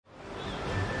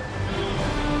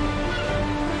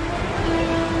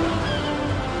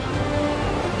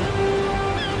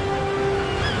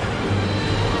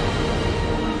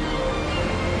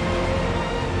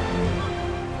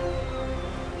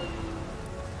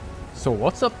So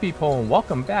what's up, people, and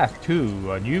welcome back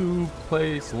to a new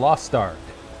place, Lost Ark.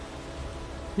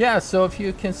 Yeah, so if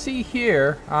you can see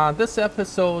here, this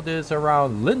episode is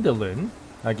around Lindelin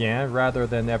again rather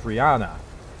than Evriana.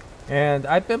 And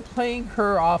I've been playing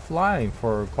her offline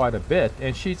for quite a bit,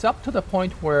 and she's up to the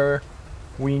point where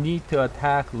we need to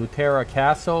attack Luterra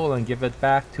Castle and give it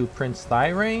back to Prince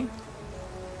Thirain.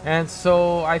 And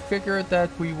so I figured that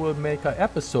we would make an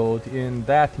episode in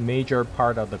that major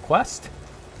part of the quest.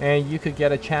 And you could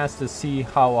get a chance to see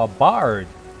how a bard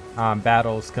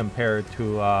battles compared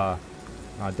to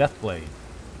Deathblade.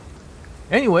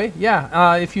 Anyway,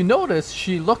 yeah, if you notice,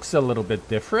 she looks a little bit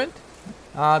different.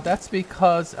 That's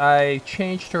because I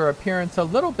changed her appearance a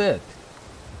little bit.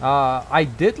 I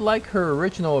did like her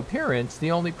original appearance.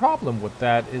 The only problem with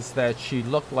that is that she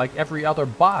looked like every other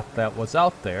bot that was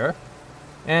out there.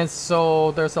 And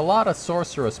so there's a lot of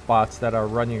sorceress bots that are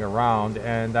running around,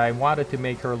 and I wanted to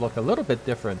make her look a little bit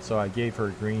different, so I gave her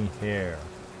green hair.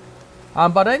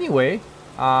 But anyway,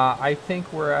 I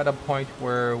think we're at a point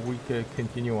where we could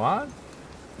continue on.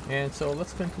 And so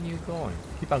let's continue going.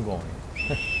 Keep on going.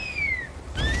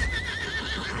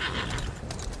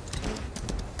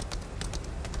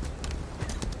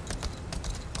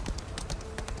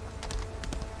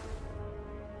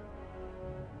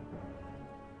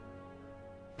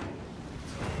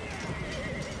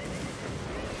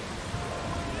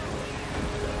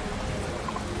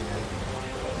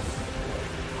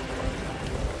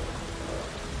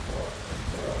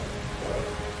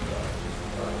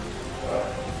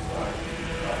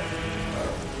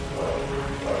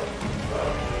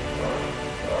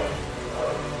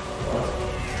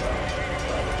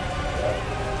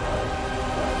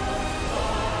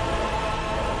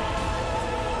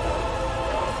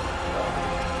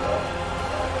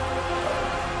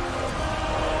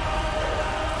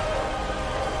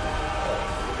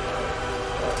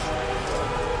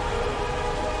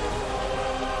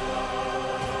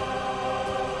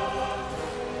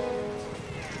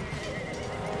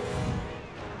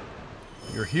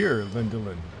 You're here,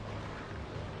 Lindelin.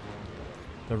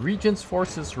 The Regent's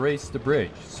forces raised the bridge,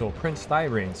 so Prince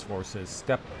Thirain's forces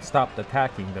stopped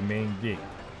attacking the main gate.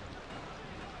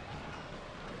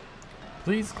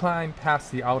 Please climb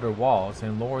past the outer walls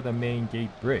and lower the main gate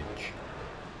bridge.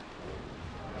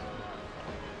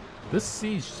 This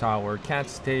siege tower can't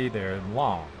stay there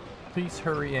long. Please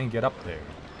hurry and get up there.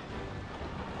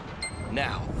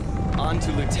 Now, on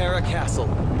to Luterra Castle.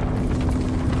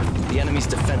 The enemy's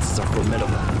defenses are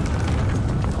formidable.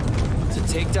 To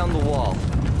take down the wall,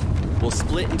 we'll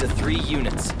split into 3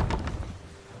 units.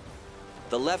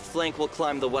 The left flank will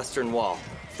climb the western wall.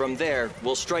 From there,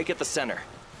 we'll strike at the center.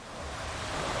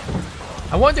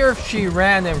 I wonder if she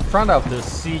ran in front of this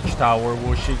siege tower,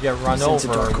 will she get run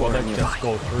over or will it just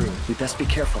go through? We best be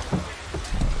careful.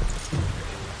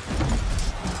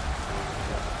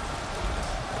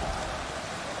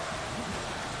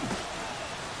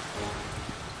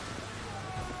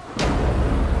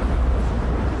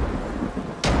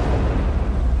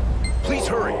 Please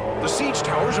hurry. The siege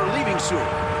towers are leaving soon.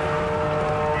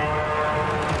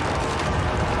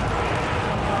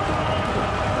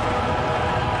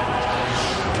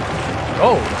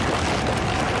 Oh!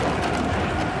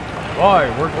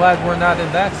 Boy, we're glad we're not in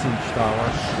that siege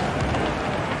tower.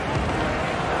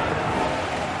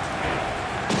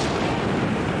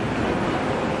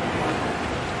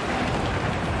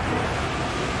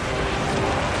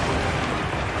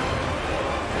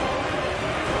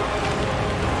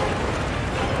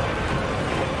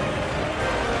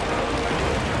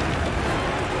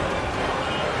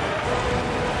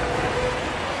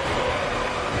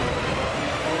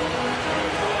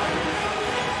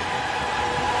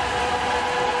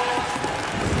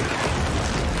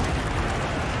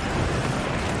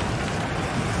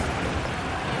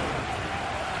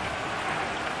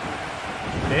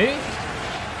 Okay.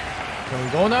 Can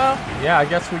we go now? Yeah, I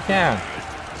guess we can.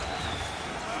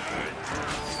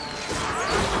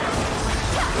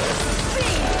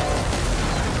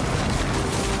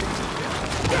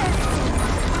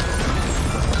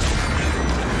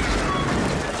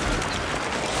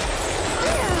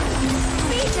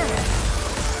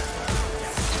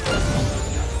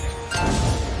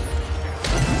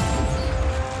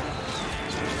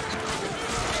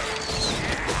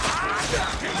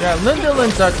 Yeah,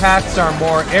 Lindelin's attacks are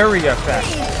more area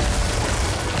effects.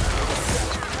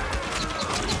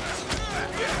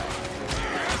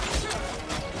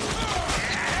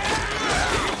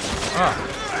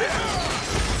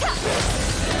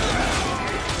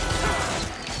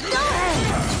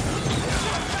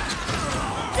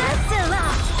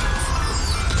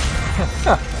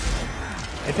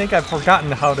 I think I've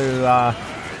forgotten how to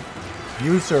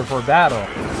use her for battle.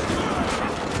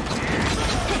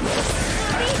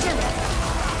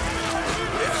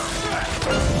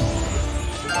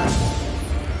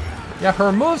 Yeah,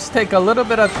 her moves take a little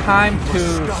bit of time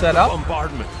to set up.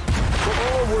 Bombardment.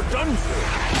 Oh, we're done for.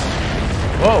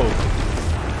 Whoa.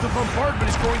 The bombardment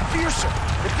is growing fiercer.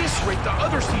 At this rate, the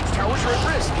other siege towers are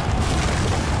at risk.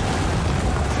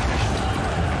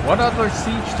 What other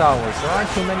siege towers? There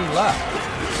aren't too many left.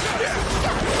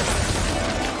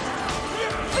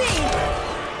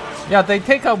 Yeah, they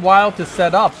take a while to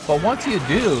set up, but once you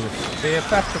do, they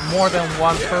affect more than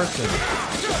one person.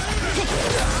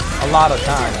 A lot of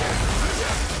time.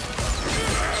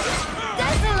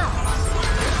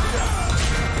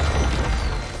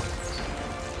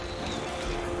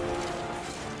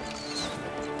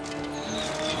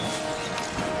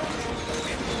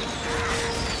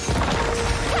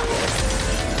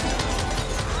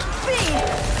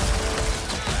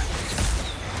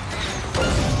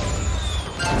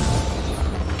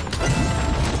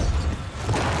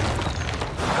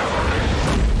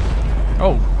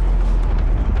 Oh.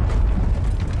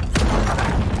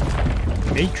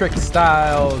 Matrix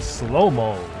style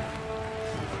slow-mo.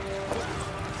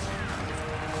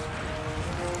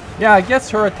 Yeah, I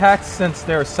guess her attacks, since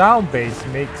they're sound-based,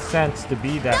 make sense to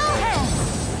be that way.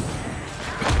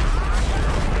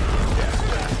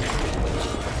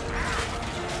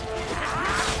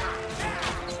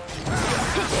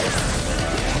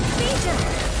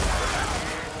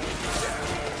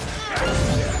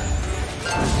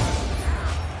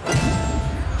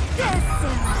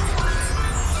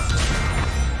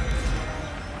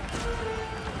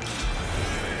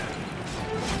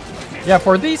 Yeah,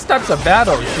 for these types of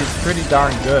battles, she's pretty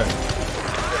darn good.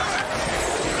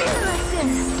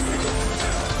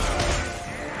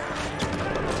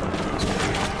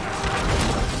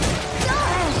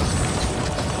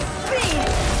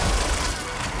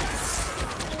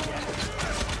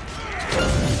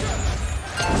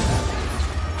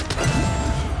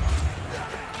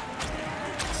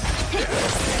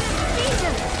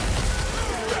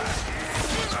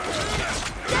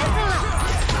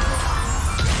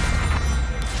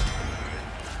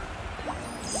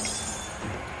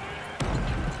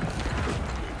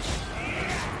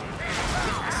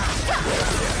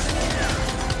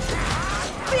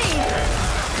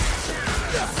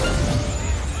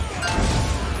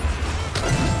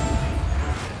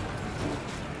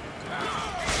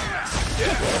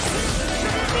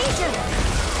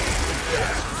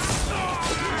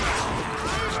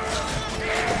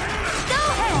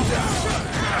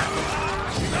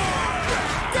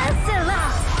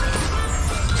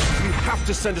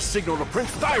 To send a signal to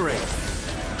Prince Thirain.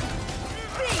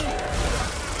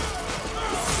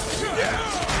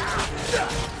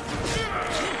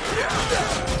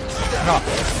 No.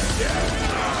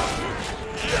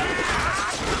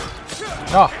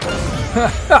 No.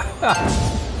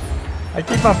 I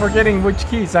keep on forgetting which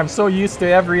keys. I'm so used to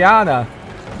Evriana.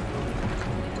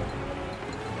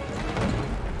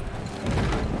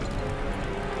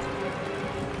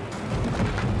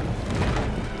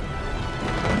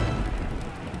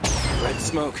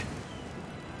 Smoke.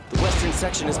 The western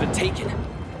section has been taken.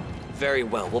 Very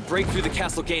well. We'll break through the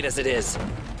castle gate as it is.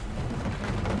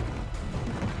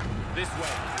 This way.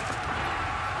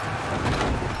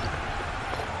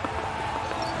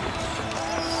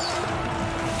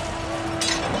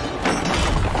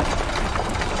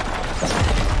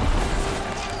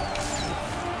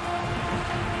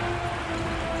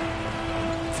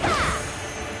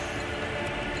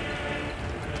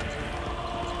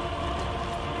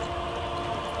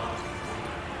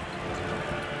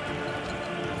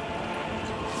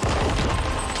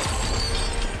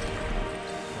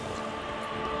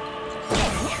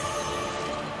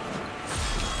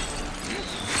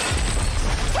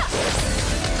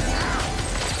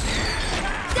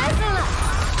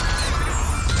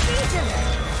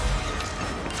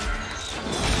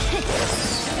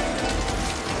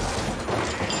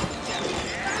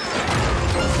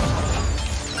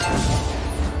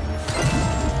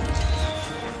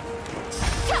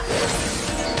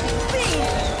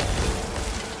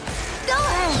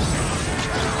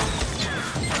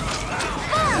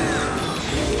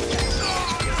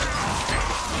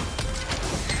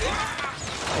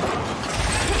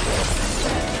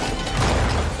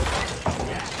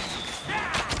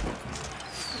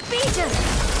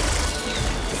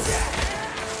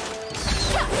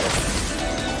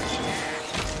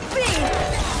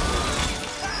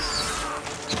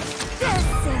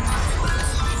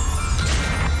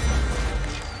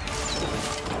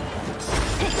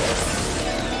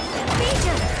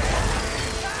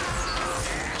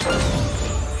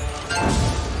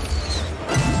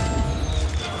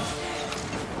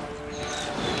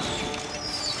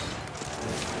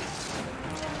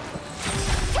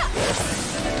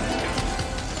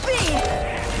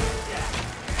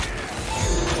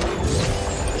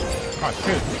 Ah,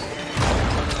 shoot.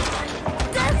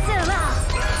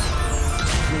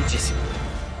 Mages.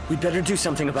 We'd better do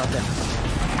something about them.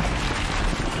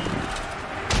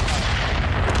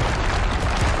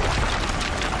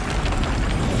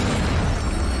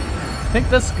 I think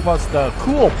this was the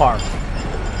cool part.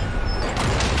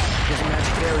 There's a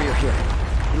magic barrier here.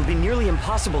 It'll be nearly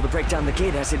impossible to break down the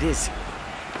gate as it is.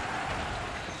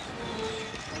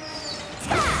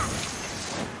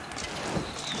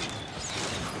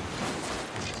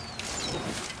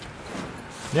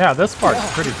 Yeah, this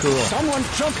part's pretty cool. Someone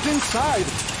jumped inside.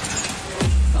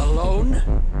 Alone?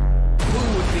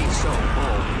 Who would be so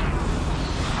bold?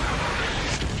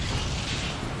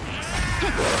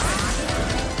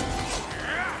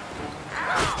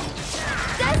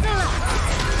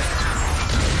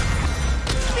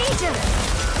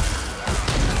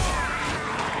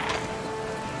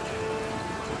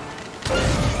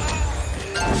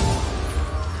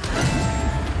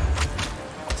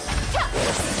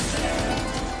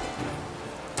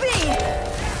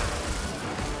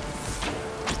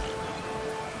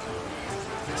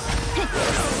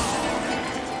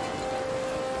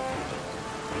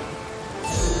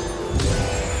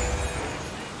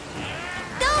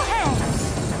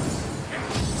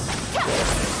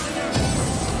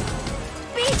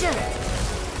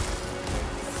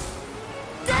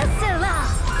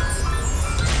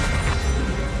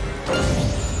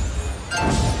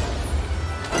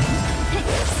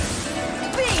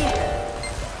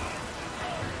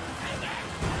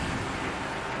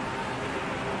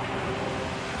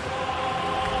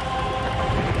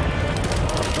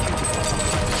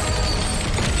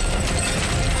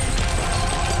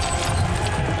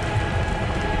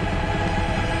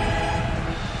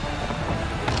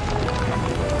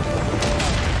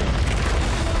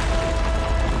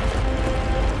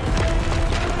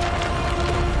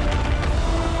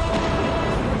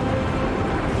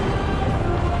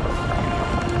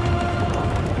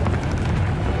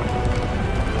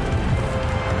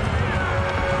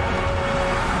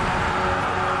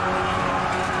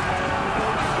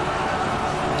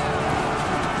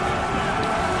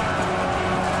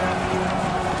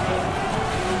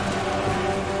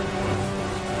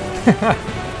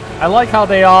 I like how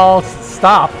they all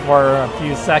stop for a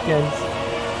few seconds.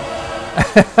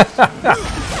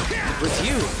 With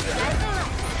you.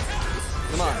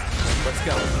 Come on, let's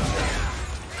go.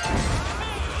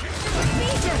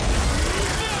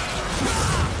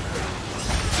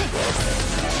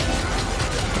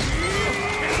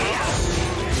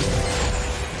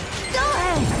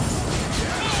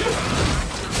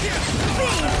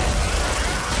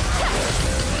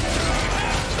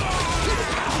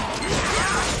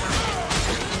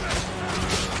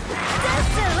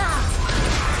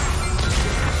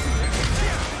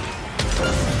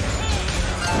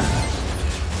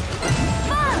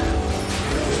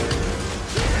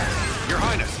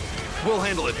 We'll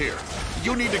handle it here.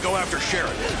 You need to go after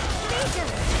Sheridan.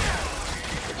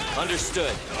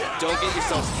 Understood. Don't get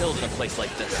yourselves killed in a place like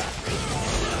this.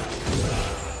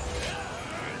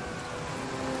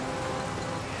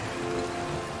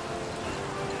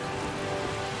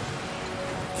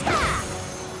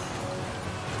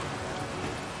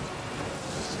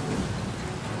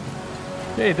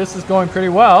 Okay, this is going pretty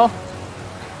well.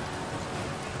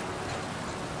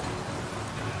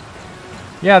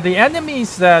 Yeah, the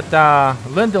enemies that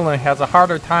Lindelin has a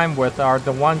harder time with are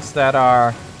the ones that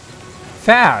are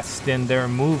fast in their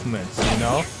movements, you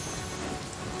know?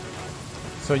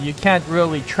 So you can't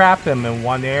really trap them in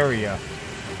one area.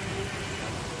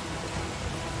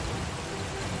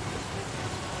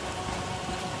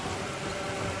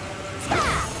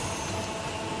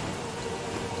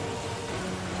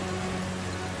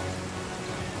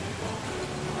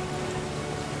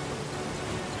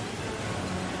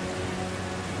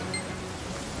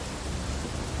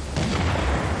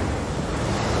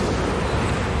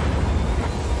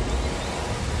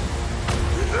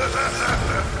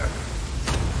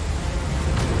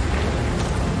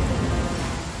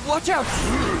 Watch out!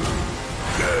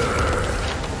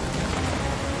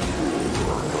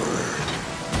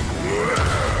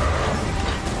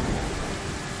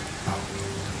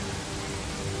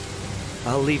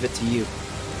 I'll leave it to you.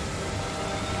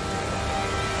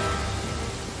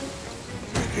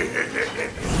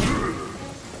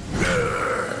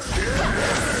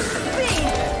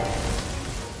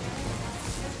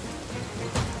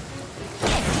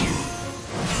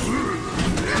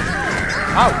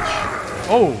 Ouch!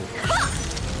 Oh!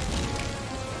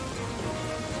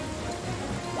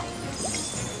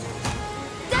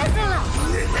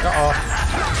 Uh-oh.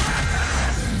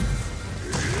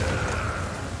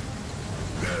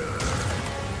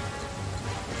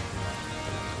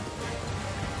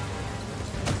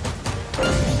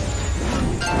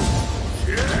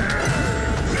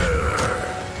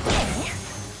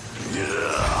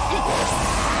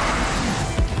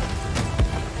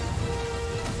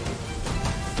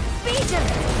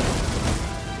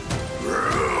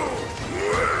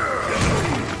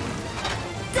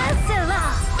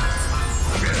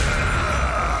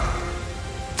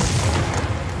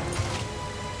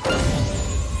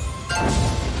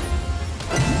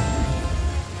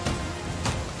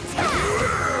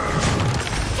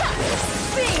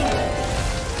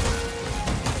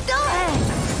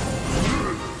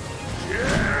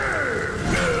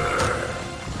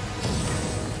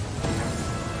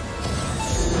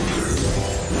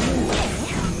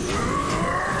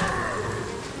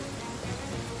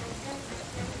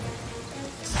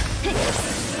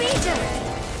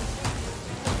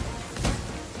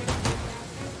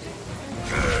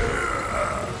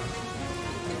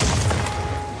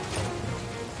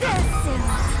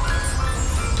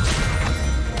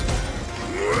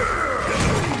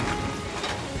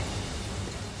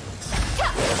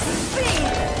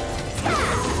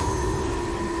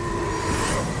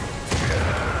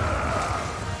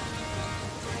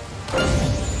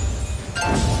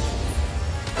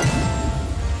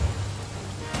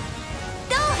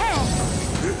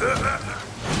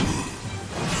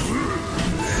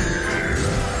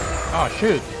 Oh,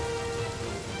 shoot.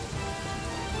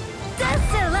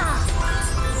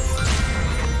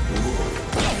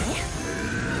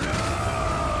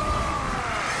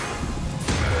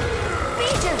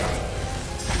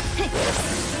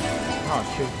 Oh,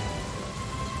 shoot.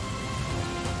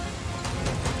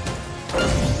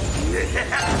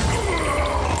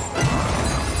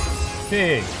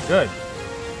 Okay, good.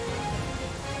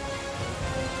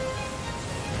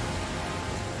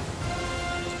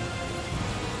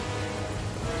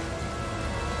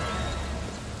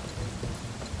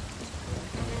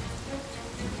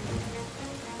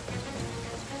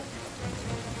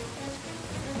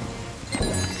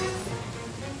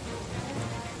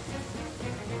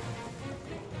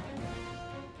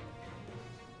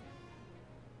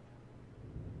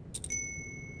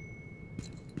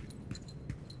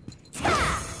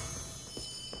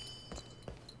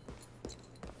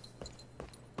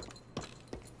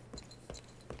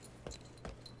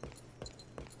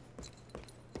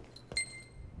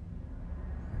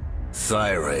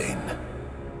 Thirain,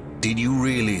 did you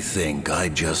really think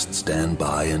I'd just stand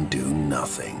by and do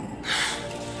nothing?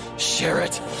 Share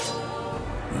it.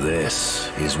 This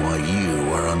is why you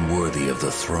are unworthy of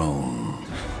the throne.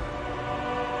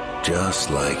 Just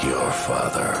like your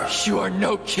father. You are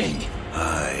no king.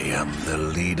 I am the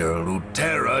leader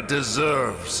Luterra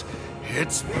deserves.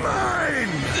 It's mine!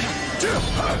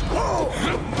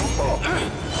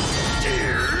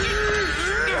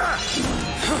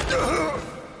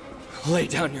 Lay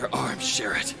down your arms,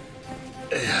 Sherrod.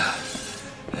 It's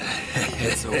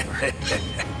over. It's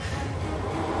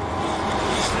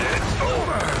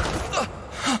over!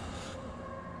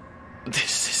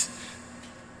 This is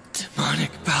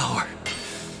demonic power.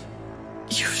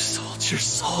 You sold your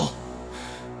soul.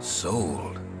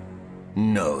 Sold?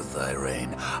 No,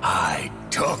 Thirain. I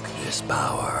took this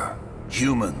power.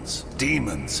 Humans,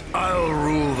 demons, I'll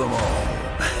rule them all.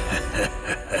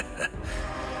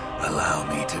 Allow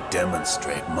me to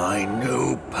demonstrate my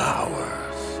new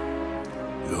powers.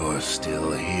 You're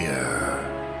still here.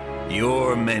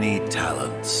 Your many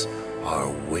talents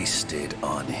are wasted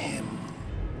on him.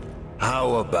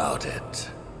 How about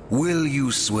it? Will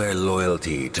you swear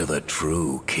loyalty to the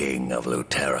true king of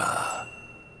Luterra?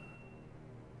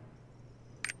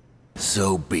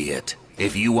 So be it.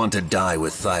 If you want to die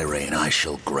with Thirain, I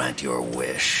shall grant your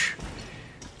wish.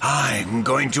 I'm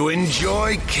going to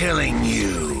enjoy killing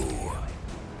you.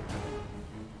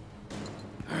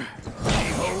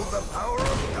 Behold the power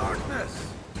of darkness.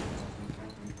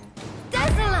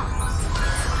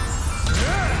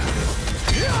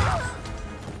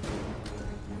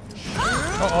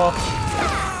 Uh-oh.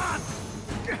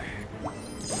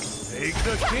 Take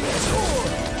the king's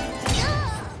sword.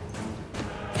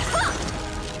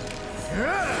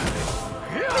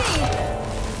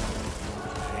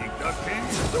 Take the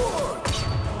king's sword.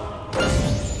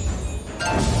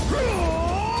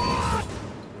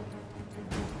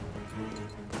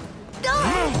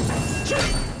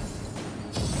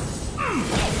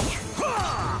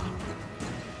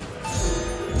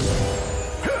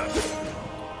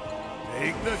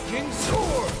 Take the king's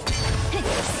sword.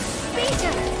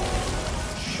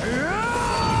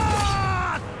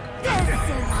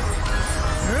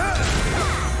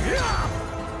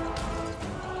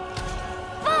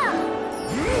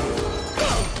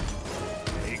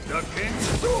 Take the king's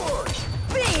sword.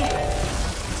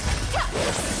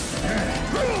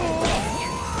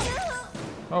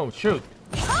 Oh, shoot.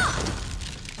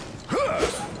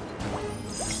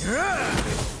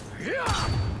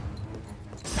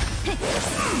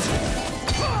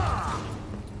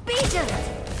 No.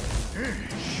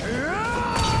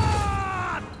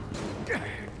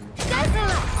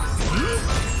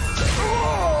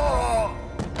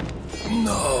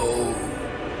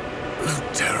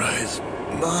 Luterra is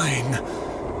mine.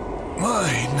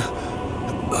 Mine.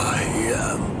 I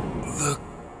am the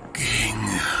king.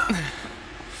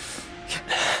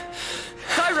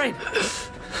 Thirain!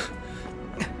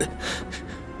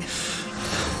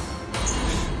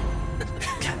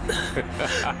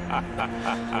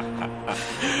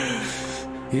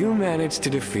 You managed to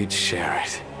defeat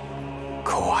Sherrod.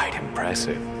 Quite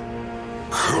impressive.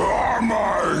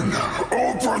 Carmine!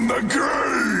 Open the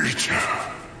gate!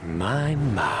 My.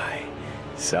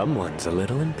 Someone's a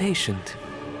little impatient.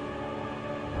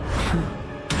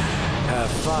 Have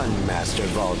fun, Master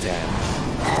Voltan.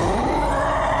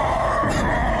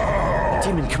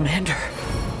 Demon Commander.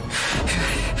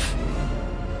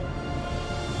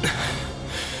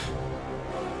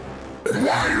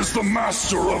 Why is the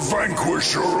Master of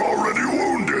Vanquisher already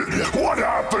wounded? What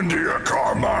happened to you,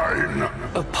 Carmine?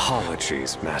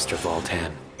 Apologies, Master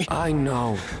Voltan. I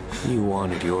know you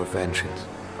wanted your vengeance.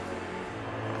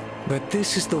 But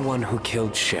this is the one who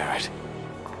killed Sherrod.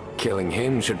 Killing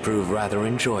him should prove rather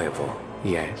enjoyable,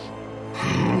 yes?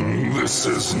 This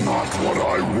is not what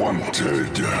I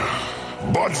wanted.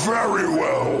 But very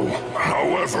well.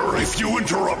 However, if you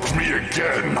interrupt me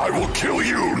again, I will kill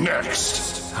you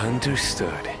next.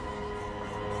 Understood.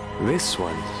 This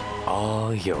one's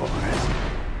all yours.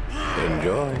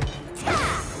 Enjoy.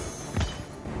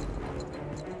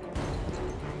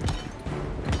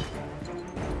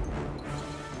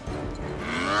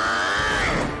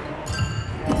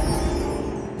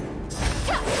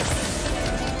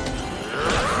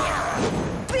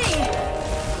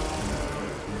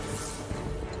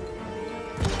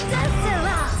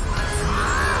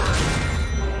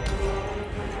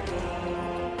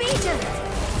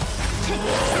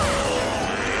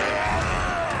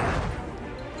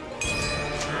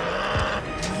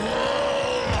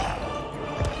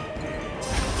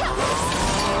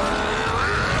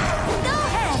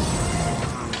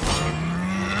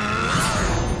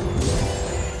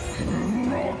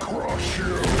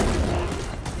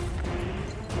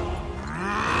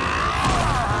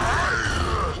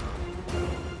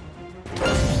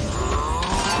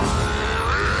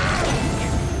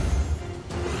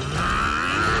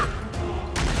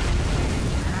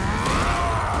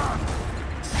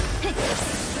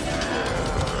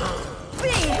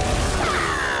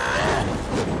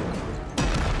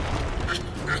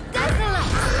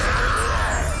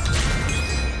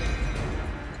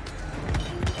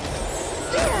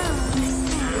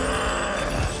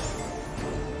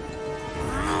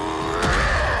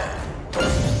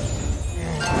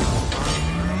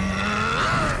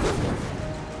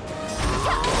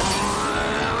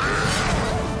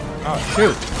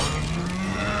 Shoot.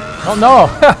 Oh no!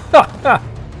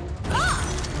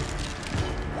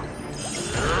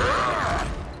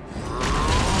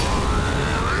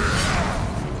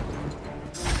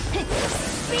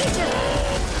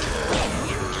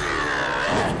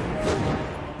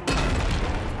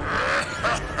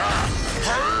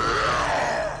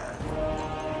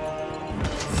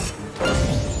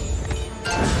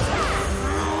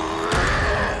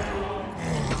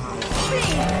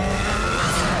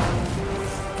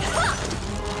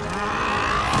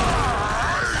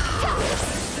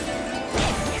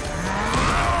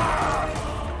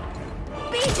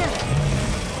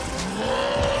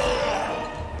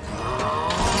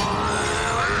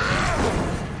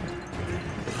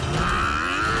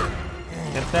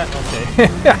 Get that? Okay.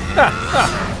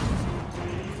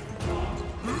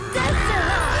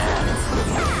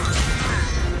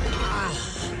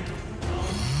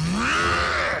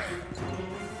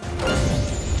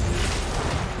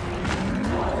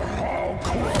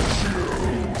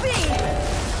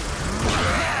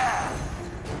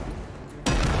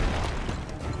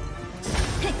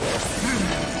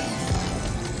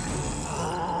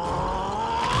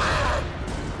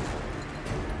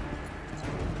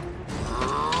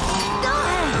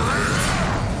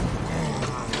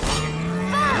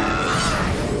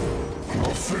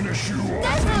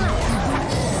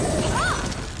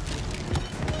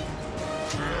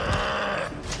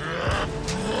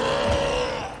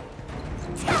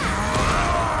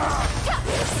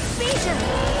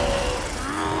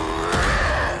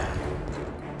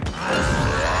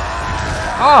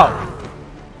 Oh!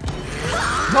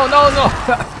 No, no, no!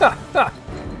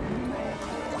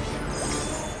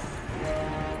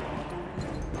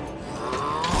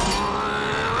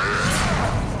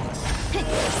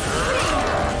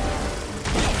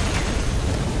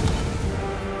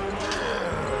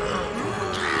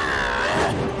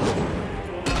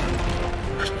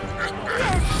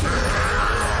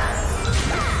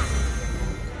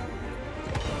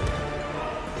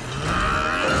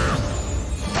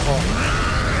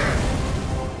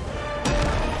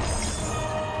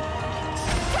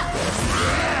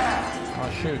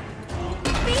 shoot.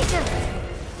 Beat him!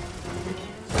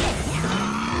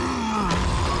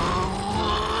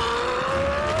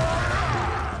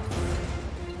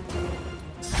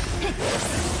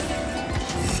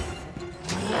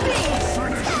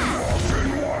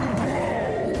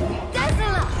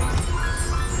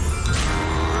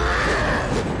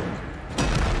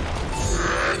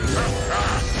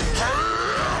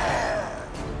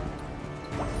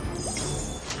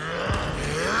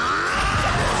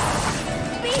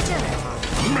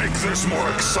 Make this more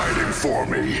exciting for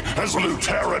me, as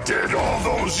Luterra did all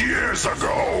those years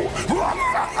ago!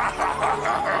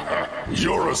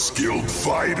 You're a skilled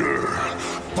fighter,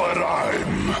 but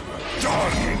I'm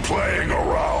done playing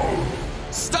around!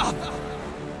 Stop!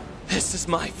 This is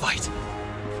my fight.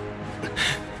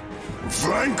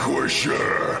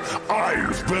 Vanquisher!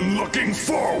 I've been looking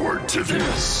forward to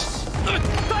this!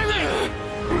 Thirain!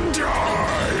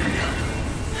 Die!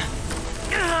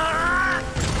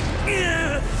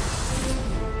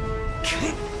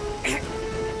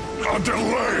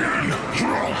 Lindelin!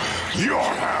 Your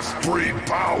half-breed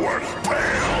power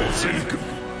pales in...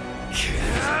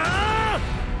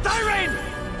 Thirain!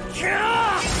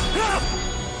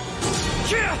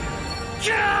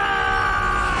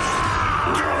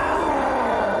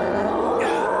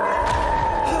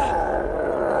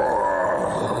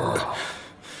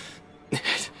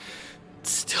 It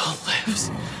still lives.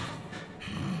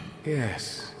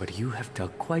 Yes, but you have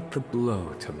dealt quite the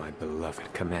blow to my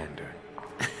beloved commander.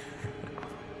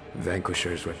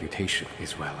 Vanquisher's reputation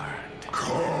is well earned.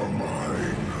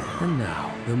 Carmine. And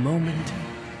now, the moment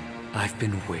I've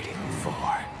been waiting for.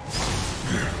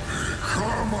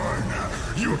 Carmine!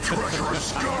 You treacherous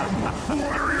scum!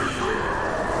 What are you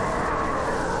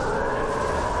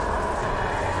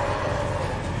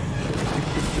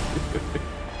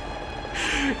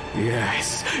doing?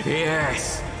 Yes,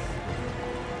 yes!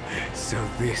 So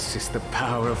this is the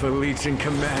power of a Legion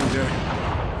commander.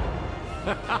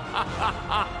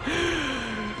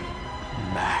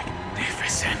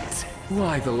 Magnificent.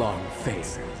 Why the long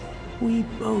faces? We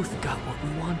both got what we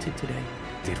wanted today,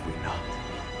 did we not?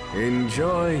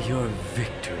 Enjoy your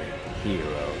victory,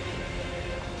 hero.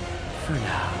 For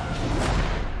now.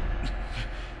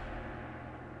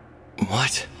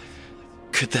 What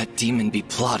could that demon be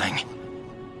plotting?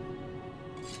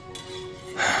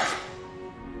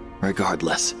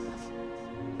 Regardless,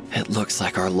 it looks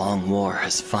like our long war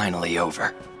is finally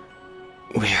over.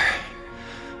 We're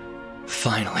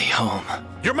finally home.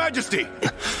 Your Majesty!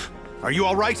 Are you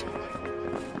all right?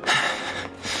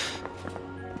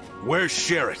 Where's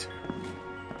Sherrit?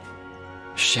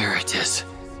 Sherrit is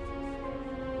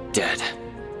dead.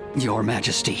 Your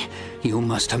Majesty, you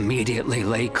must immediately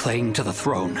lay claim to the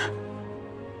throne.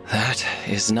 That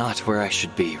is not where I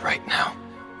should be right now.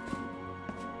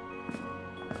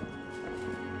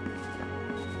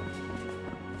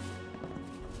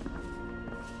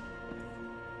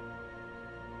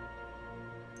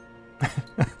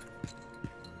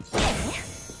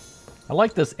 I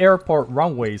like this airport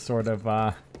runway sort of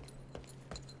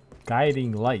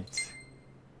guiding lights.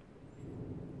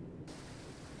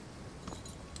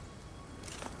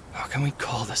 How can we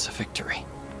call this a victory?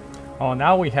 Oh,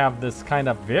 now we have this kind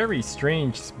of very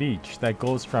strange speech that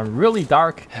goes from really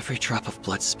dark Every drop of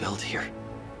blood spilled here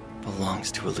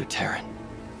belongs to a Luterran.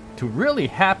 to really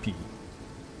happy.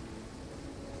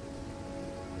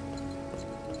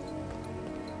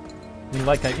 In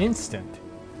like an instant.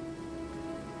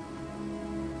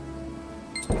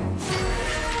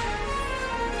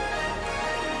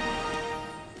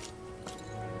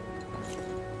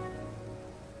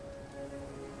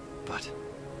 But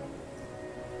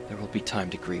there will be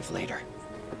time to grieve later.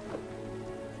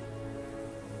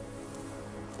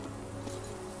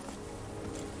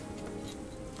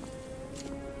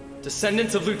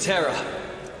 Descendants of Luterra,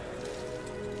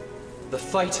 the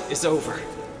fight is over.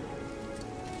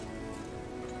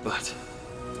 But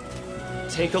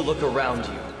take a look around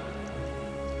you.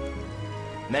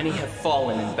 Many have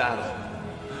fallen in battle.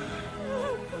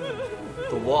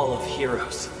 The Wall of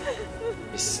Heroes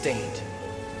is stained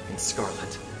in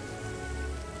scarlet.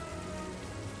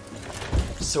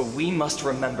 So we must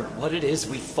remember what it is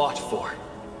we fought for.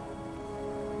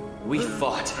 We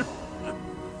fought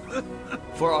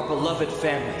for our beloved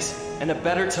families and a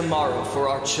better tomorrow for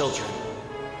our children.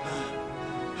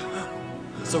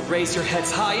 So raise your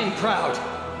heads high and proud.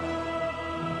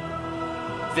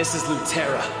 This is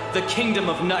Luterra, the Kingdom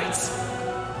of Knights.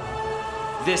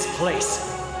 This place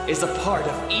is a part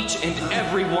of each and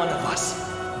every one of us.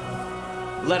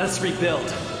 Let us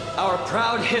rebuild our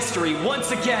proud history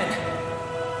once again.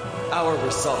 Our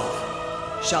resolve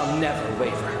shall never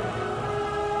waver.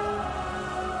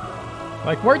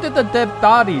 Like, where did the dead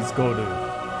bodies go to?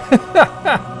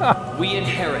 We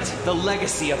inherit the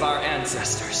legacy of our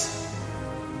ancestors.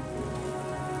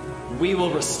 We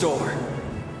will restore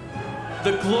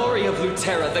the glory of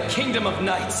Luterra, the Kingdom of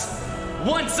Knights,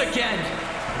 once again.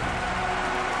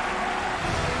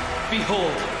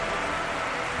 Behold,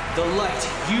 the light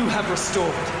you have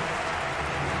restored,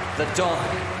 the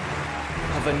dawn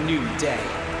of a new day.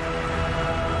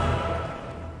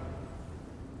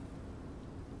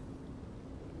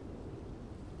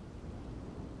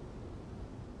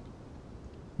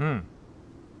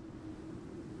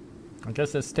 I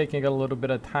guess it's taking a little bit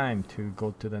of time to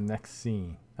go to the next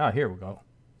scene. Ah, here we go.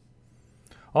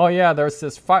 Oh yeah, there's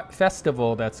this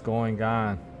festival that's going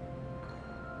on.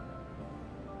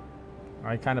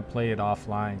 I kind of play it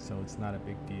offline, so it's not a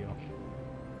big deal.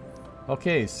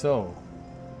 Okay, so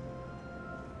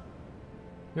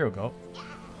here we go.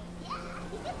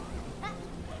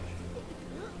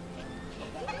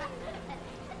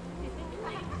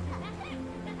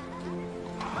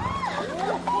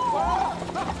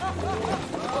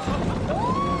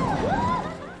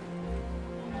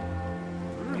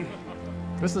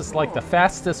 This is like the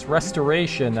fastest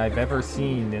restoration I've ever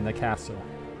seen in a castle.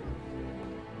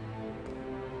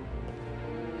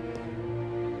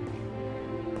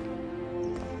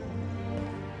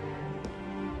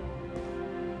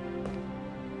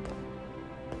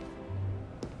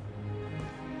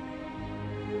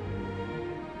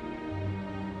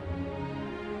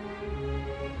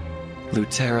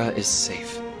 Luterra is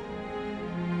safe.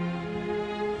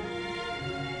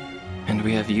 And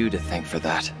we have you to thank for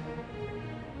that.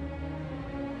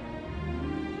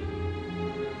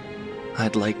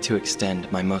 I'd like to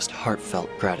extend my most heartfelt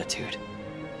gratitude.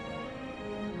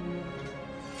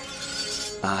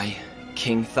 I,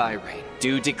 King Thirain,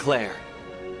 do declare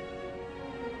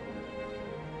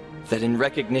that in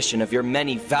recognition of your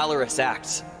many valorous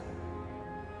acts,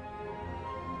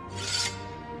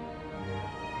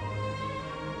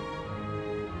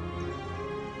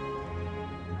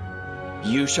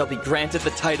 you shall be granted the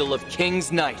title of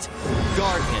King's Knight,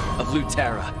 Guardian of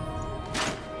Luterra.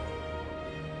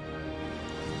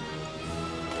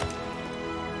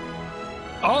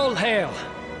 All hail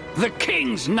the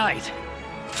King's Knight!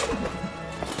 For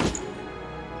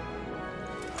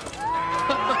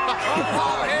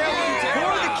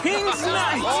the King's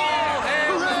Knight!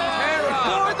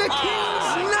 For the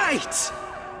King's Knight!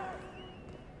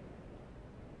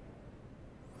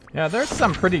 Yeah, there's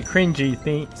some pretty cringy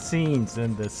scenes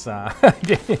in this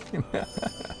game.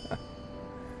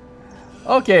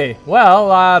 Okay,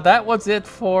 well, that was it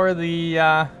for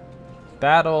the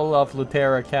Battle of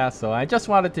Luterra Castle. I just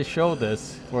wanted to show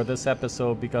this for this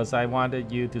episode because I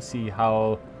wanted you to see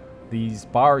how these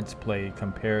bards play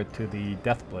compared to the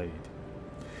Deathblade.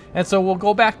 And so we'll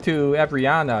go back to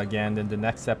Adriana again in the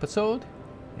next episode.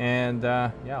 And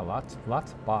yeah, lots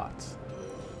of bots.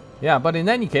 Yeah, but in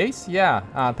any case,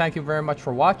 yeah, thank you very much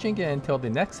for watching. And until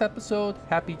the next episode,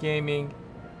 happy gaming.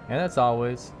 And as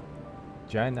always,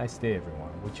 Jaya, nice day, everyone.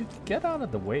 Would you get out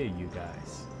of the way, you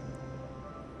guys?